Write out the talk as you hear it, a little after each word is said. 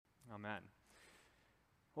Amen.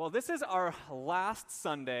 Well, this is our last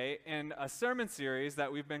Sunday in a sermon series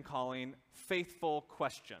that we've been calling Faithful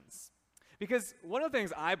Questions. Because one of the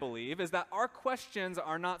things I believe is that our questions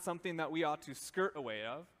are not something that we ought to skirt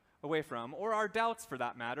away from, or our doubts for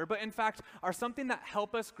that matter, but in fact are something that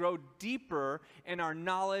help us grow deeper in our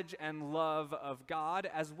knowledge and love of God,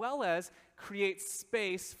 as well as create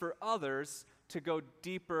space for others to go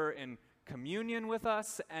deeper in communion with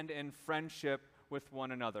us and in friendship with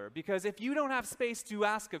one another. Because if you don't have space to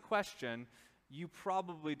ask a question, you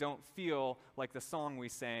probably don't feel like the song we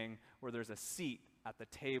sang where there's a seat at the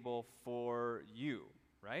table for you,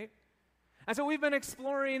 right? And so we've been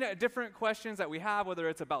exploring different questions that we have, whether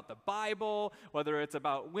it's about the Bible, whether it's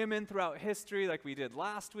about women throughout history like we did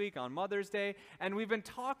last week on Mother's Day, and we've been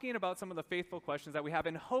talking about some of the faithful questions that we have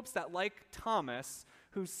in hopes that, like Thomas,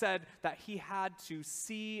 who said that he had to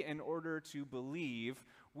see in order to believe,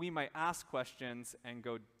 we might ask questions and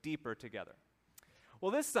go deeper together.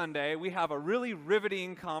 Well, this Sunday, we have a really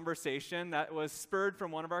riveting conversation that was spurred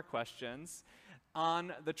from one of our questions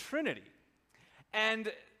on the Trinity. And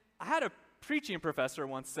I had a preaching professor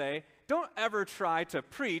once say, don't ever try to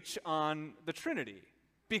preach on the Trinity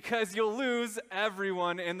because you'll lose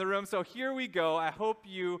everyone in the room. So here we go. I hope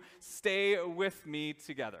you stay with me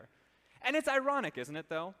together. And it's ironic, isn't it,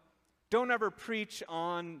 though? Don't ever preach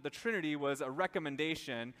on the Trinity was a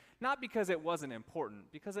recommendation, not because it wasn't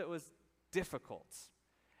important, because it was difficult.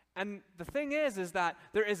 And the thing is that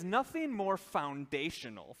there is nothing more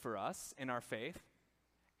foundational for us in our faith,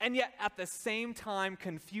 and yet at the same time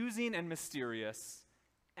confusing and mysterious,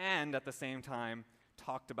 and at the same time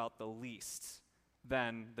talked about the least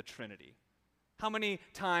than the Trinity. How many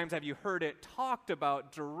times have you heard it talked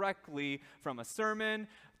about directly from a sermon?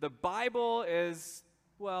 The Bible is,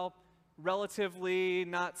 well, relatively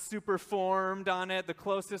not super formed on it. The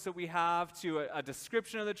closest that we have to a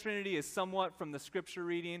description of the Trinity is somewhat from the scripture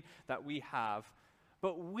reading that we have.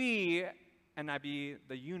 But we, and I be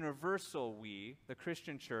the universal we, the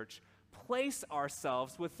Christian church, place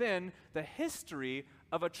ourselves within the history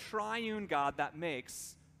of a triune God that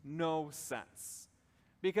makes no sense.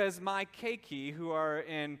 Because my keiki, who are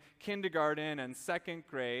in kindergarten and second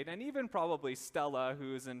grade, and even probably Stella,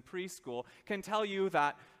 who's in preschool, can tell you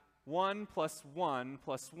that 1 + 1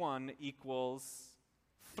 + 1 equals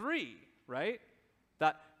 3, right?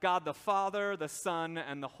 That God the Father, the Son,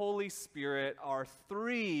 and the Holy Spirit are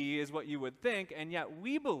 3 is what you would think, and yet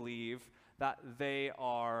we believe that they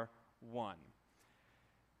are 1.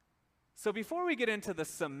 So before we get into the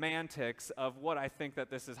semantics of what I think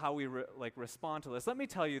that this is, how we respond to this, let me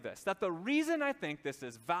tell you this, that the reason I think this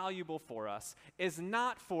is valuable for us is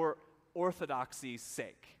not for orthodoxy's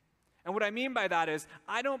sake. And what I mean by that is,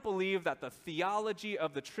 I don't believe that the theology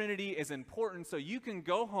of the Trinity is important so you can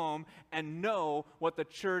go home and know what the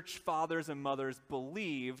church fathers and mothers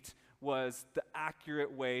believed was the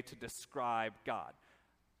accurate way to describe God.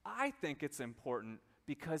 I think it's important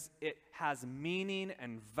because it has meaning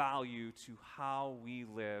and value to how we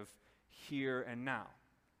live here and now.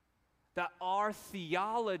 That our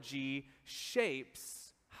theology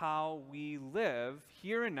shapes how we live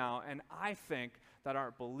here and now, and I think that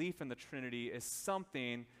our belief in the Trinity is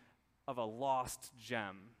something of a lost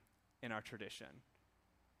gem in our tradition.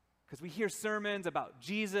 Because we hear sermons about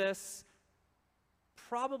Jesus,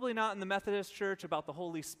 probably not in the Methodist Church about the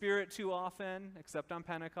Holy Spirit too often, except on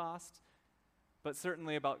Pentecost, but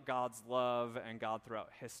certainly about God's love and God throughout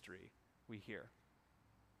history we hear.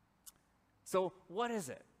 So what is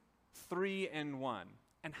it? 3 in 1.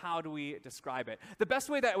 And how do we describe it? The best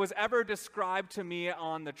way that it was ever described to me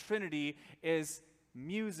on the Trinity is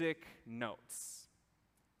music notes.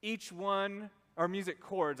 Each one, or music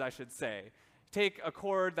chords, I should say. Take a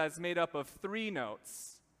chord that's made up of 3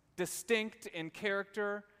 notes, distinct in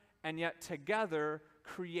character, and yet together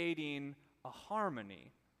creating a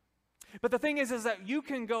harmony. But the thing is that you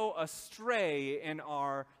can go astray in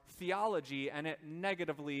our theology, and it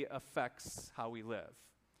negatively affects how we live.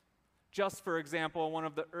 Just for example, one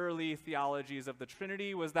of the early theologies of the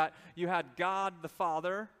Trinity was that you had God the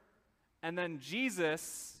Father, and then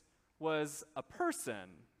Jesus was a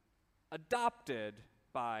person adopted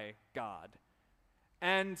by God.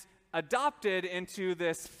 And adopted into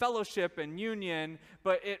this fellowship and union,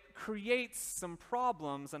 but it creates some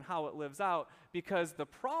problems in how it lives out, because the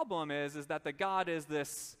problem is that the God is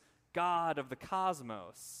this God of the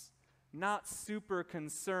cosmos, not super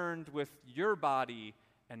concerned with your body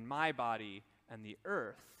and my body and the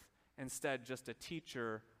earth, instead just a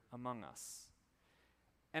teacher among us.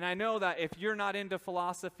 And I know that if you're not into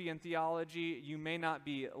philosophy and theology, you may not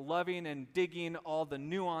be loving and digging all the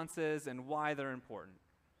nuances and why they're important.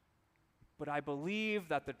 but I believe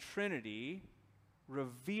that the Trinity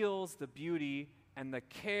reveals the beauty and the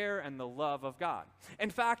care and the love of God. In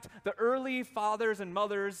fact, the early fathers and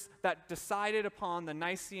mothers that decided upon the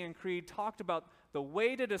Nicene Creed talked about the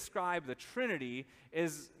way to describe the Trinity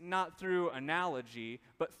is not through analogy,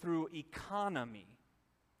 but through economy.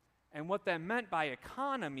 And what that meant by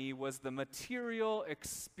economy was the material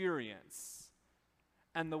experience.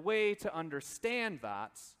 And the way to understand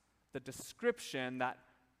that, the description that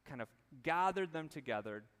kind of gathered them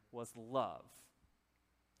together, was love.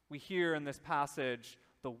 We hear in this passage,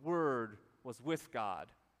 the Word was with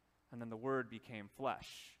God, and then the Word became flesh.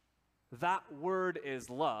 That Word is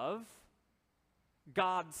love.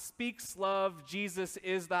 God speaks love, Jesus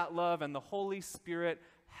is that love, and the Holy Spirit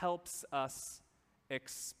helps us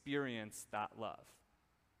experience that love.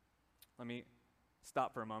 Let me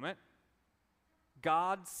stop for a moment.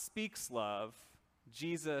 God speaks love,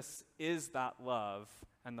 Jesus is that love,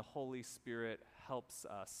 and the Holy Spirit helps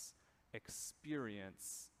us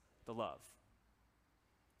experience the love.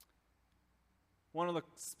 One of the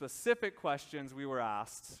specific questions we were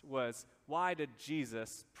asked was, why did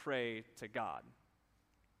Jesus pray to God?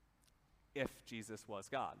 If Jesus was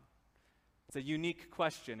God. It's a unique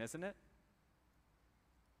question, isn't it?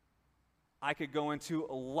 I could go into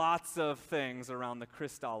lots of things around the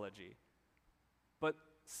Christology, but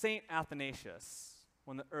St. Athanasius,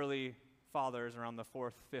 one of the early fathers around the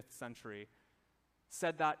 4th, 5th century,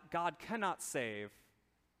 said that God cannot save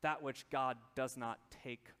that which God does not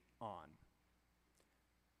take on.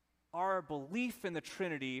 Our belief in the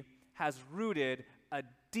Trinity has rooted a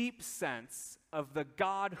deep sense of the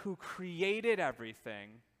God who created everything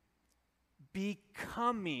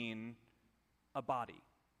becoming a body.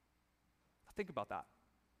 Think about that.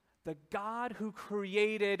 The God who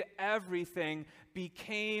created everything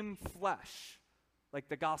became flesh, like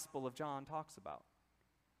the Gospel of John talks about.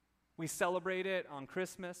 We celebrate it on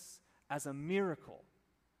Christmas as a miracle.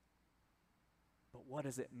 But what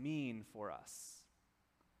does it mean for us?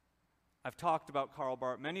 I've talked about Karl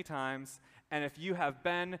Barth many times, and if you have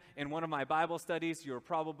been in one of my Bible studies, you're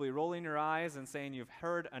probably rolling your eyes and saying you've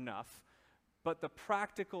heard enough. But the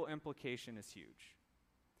practical implication is huge.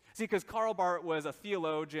 See, because Karl Barth was a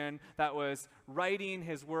theologian that was writing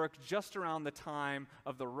his work just around the time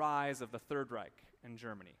of the rise of the Third Reich in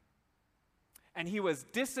Germany. And he was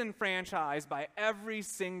disenfranchised by every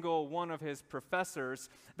single one of his professors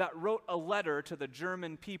that wrote a letter to the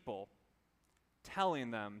German people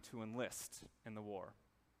telling them to enlist in the war.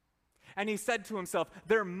 And he said to himself,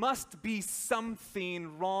 there must be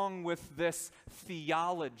something wrong with this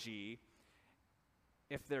theology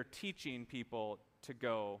if they're teaching people to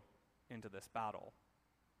go into this battle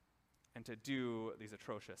and to do these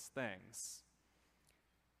atrocious things.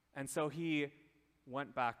 And so he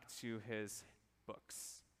went back to his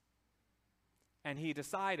books. And he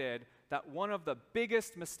decided that one of the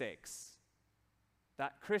biggest mistakes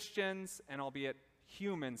that Christians, and albeit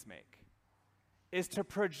humans, make is to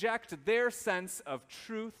project their sense of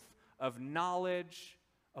truth, of knowledge,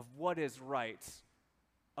 of what is right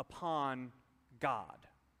upon God.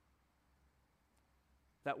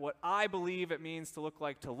 That what I believe it means to look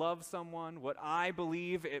like to love someone, what I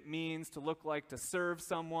believe it means to look like to serve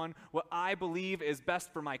someone, what I believe is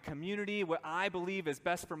best for my community, what I believe is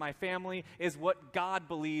best for my family, is what God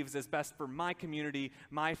believes is best for my community,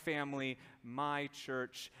 my family, my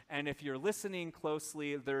church. And if you're listening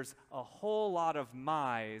closely, there's a whole lot of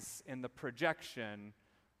my's in the projection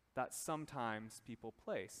that sometimes people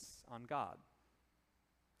place on God.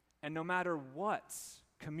 And no matter what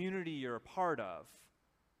community you're a part of,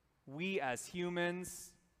 we as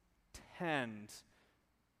humans tend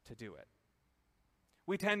to do it.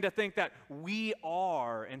 We tend to think that we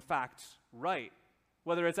are, in fact, right,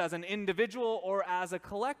 whether it's as an individual or as a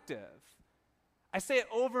collective. I say it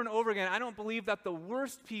over and over again. I don't believe that the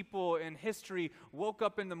worst people in history woke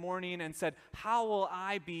up in the morning and said, how will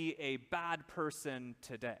I be a bad person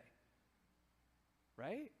today?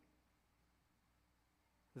 Right?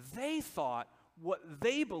 They thought what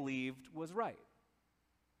they believed was right.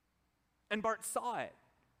 And Barth saw it.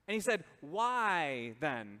 And he said, why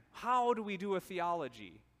then? How do we do a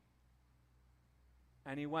theology?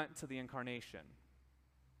 And he went to the incarnation.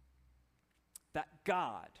 That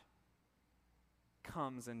God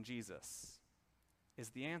comes in Jesus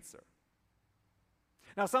is the answer.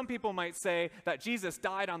 Now, some people might say that Jesus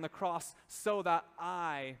died on the cross so that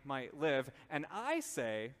I might live. And I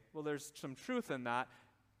say, well, there's some truth in that.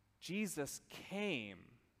 Jesus came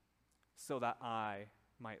so that I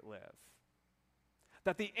might live.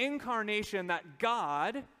 That the incarnation, that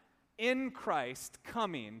God in Christ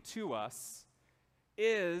coming to us,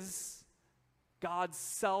 is God's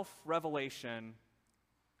self-revelation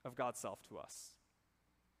of God's self to us.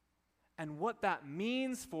 And what that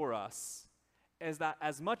means for us is that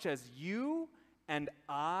as much as you and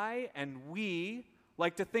I and we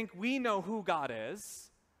like to think we know who God is,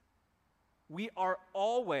 we are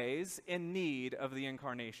always in need of the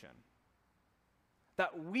incarnation.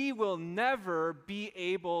 That we will never be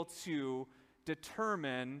able to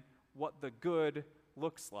determine what the good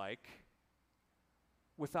looks like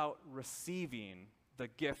without receiving the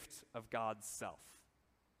gift of God's self.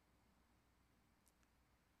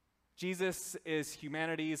 Jesus is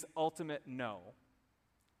humanity's ultimate no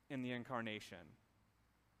in the incarnation.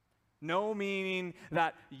 No meaning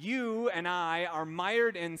that you and I are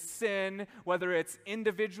mired in sin, whether it's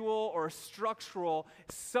individual or structural,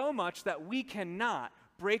 so much that we cannot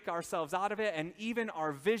break ourselves out of it, and even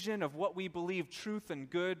our vision of what we believe truth and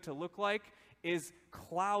good to look like is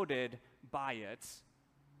clouded by it.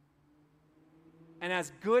 And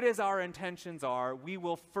as good as our intentions are, we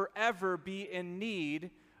will forever be in need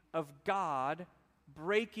of God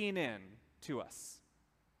breaking in to us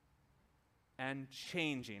and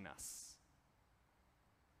changing us.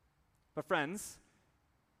 But friends,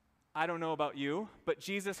 I don't know about you, but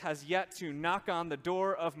Jesus has yet to knock on the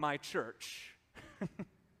door of my church.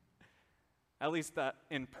 At least that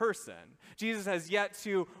in person. Jesus has yet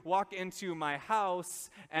to walk into my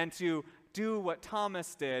house and to do what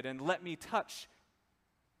Thomas did and let me touch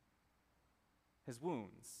his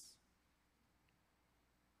wounds.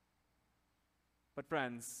 But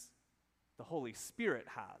friends, the Holy Spirit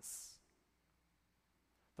has.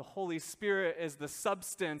 The Holy Spirit is the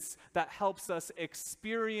substance that helps us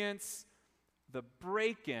experience the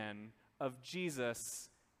break-in of Jesus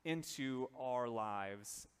into our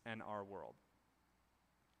lives and our world.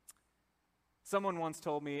 Someone once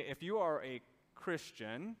told me, if you are a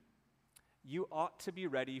Christian, you ought to be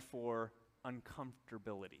ready for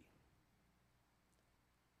uncomfortability,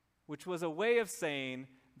 which was a way of saying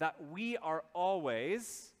that we are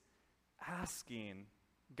always asking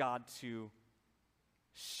God to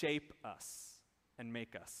shape us and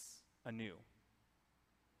make us anew.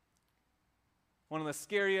 One of the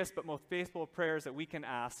scariest but most faithful prayers that we can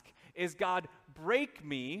ask is, God, break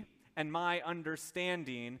me and my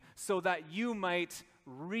understanding so that you might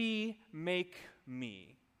remake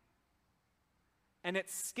me. And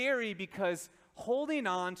it's scary because holding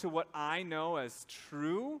on to what I know as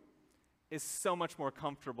true is so much more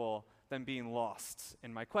comfortable than being lost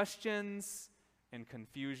in my questions, in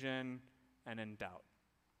confusion, and in doubt.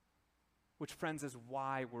 Which, friends, is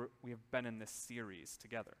why we have been in this series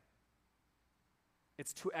together.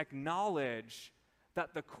 It's to acknowledge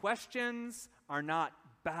that the questions are not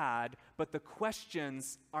bad, but the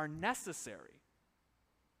questions are necessary.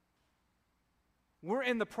 We're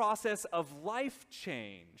in the process of life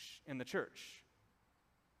change in the church.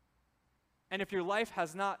 And if your life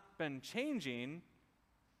has not been changing,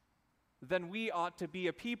 then we ought to be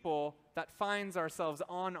a people that finds ourselves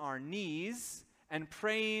on our knees and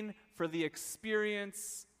praying for the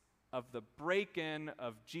experience of the break-in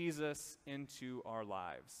of Jesus into our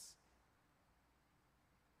lives.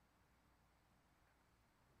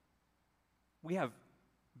 We have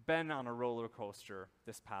been on a roller coaster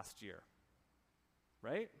this past year,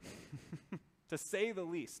 right? To say the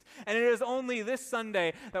least. And it is only this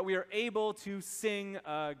Sunday that we are able to sing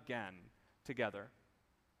again together.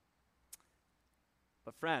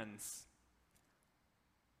 But friends,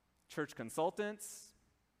 church consultants,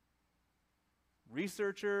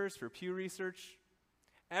 researchers for Pew Research,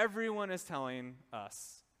 everyone is telling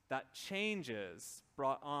us that changes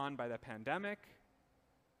brought on by the pandemic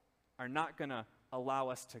are not going to allow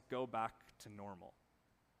us to go back to normal.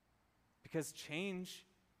 Because change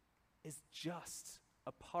is just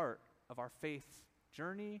a part of our faith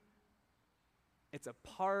journey. It's a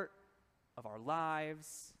part of our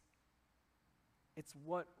lives. It's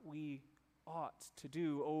what we ought to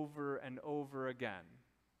do over and over again.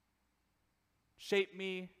 Shape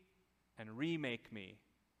me and remake me.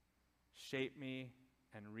 Shape me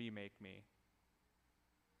and remake me.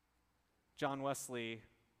 John Wesley,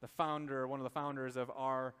 one of the founders of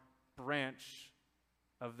our branch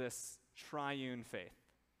of this triune faith,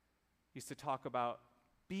 used to talk about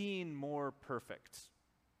being more perfect.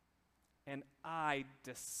 And I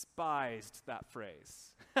despised that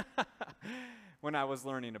phrase when I was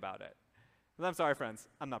learning about it. But I'm sorry, friends,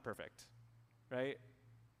 I'm not perfect, right?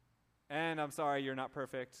 And I'm sorry you're not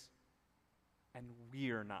perfect, and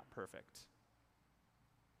we're not perfect.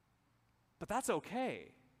 But that's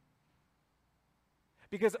okay.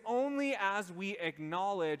 Because only as we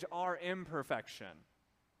acknowledge our imperfection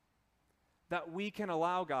that we can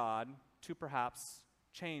allow God to perhaps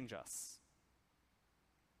change us.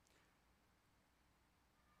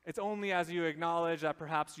 It's only as you acknowledge that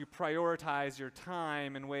perhaps you prioritize your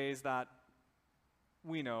time in ways that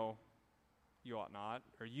we know you ought not,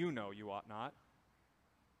 or you know you ought not.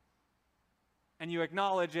 And you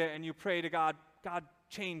acknowledge it and you pray to God, God,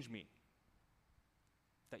 change me,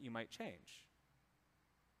 that you might change.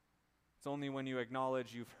 It's only when you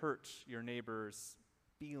acknowledge you've hurt your neighbor's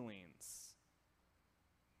feelings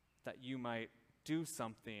that you might do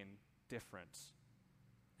something different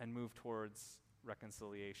and move towards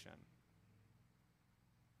reconciliation.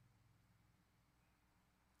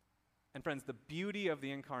 And friends, the beauty of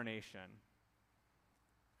the incarnation,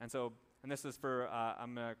 and this is for,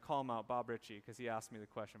 I'm going to call him out, Bob Ritchie, because he asked me the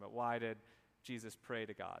question about why did Jesus pray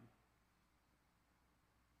to God?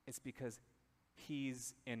 It's because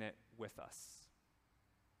he's in it with us.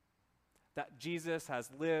 That Jesus has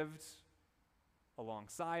lived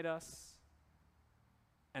alongside us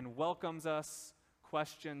and welcomes us,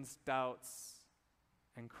 questions, doubts,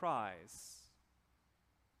 and cries.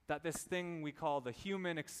 That this thing we call the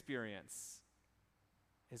human experience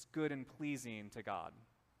is good and pleasing to God.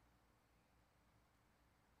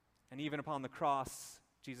 And even upon the cross,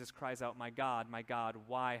 Jesus cries out, my God,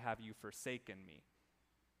 why have you forsaken me?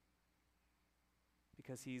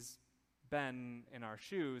 Because he's been in our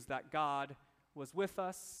shoes, that God was with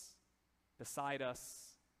us, beside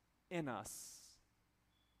us, in us,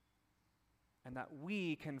 and that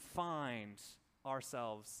we can find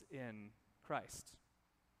ourselves in Christ.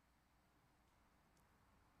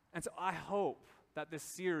 And so I hope that this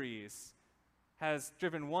series has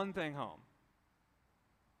driven one thing home.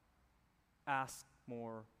 Ask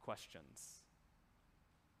more questions.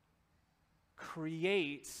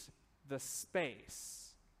 Create the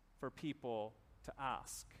space for people to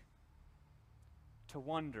ask, to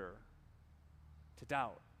wonder, to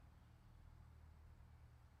doubt.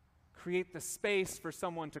 Create the space for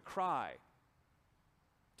someone to cry,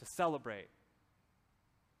 to celebrate.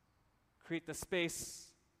 Create the space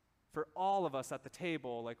for all of us at the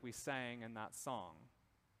table, like we sang in that song.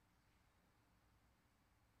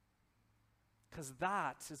 Because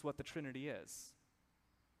that is what the Trinity is.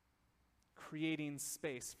 Creating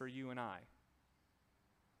space for you and I.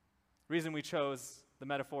 The reason we chose the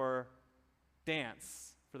metaphor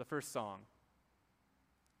dance for the first song.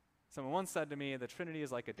 Someone once said to me, the Trinity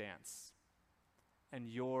is like a dance, and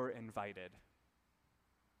you're invited.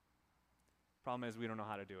 Problem is, we don't know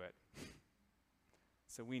how to do it.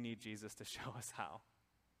 So we need Jesus to show us how.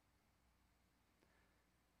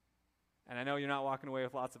 And I know you're not walking away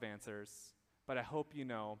with lots of answers, but I hope you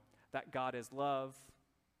know that God is love,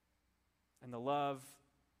 and the love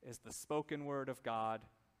is the spoken word of God,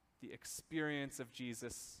 the experience of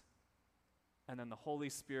Jesus, and then the Holy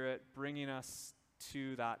Spirit bringing us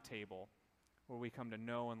to that table where we come to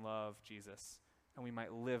know and love Jesus, and we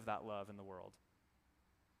might live that love in the world.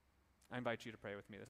 I invite you to pray with me this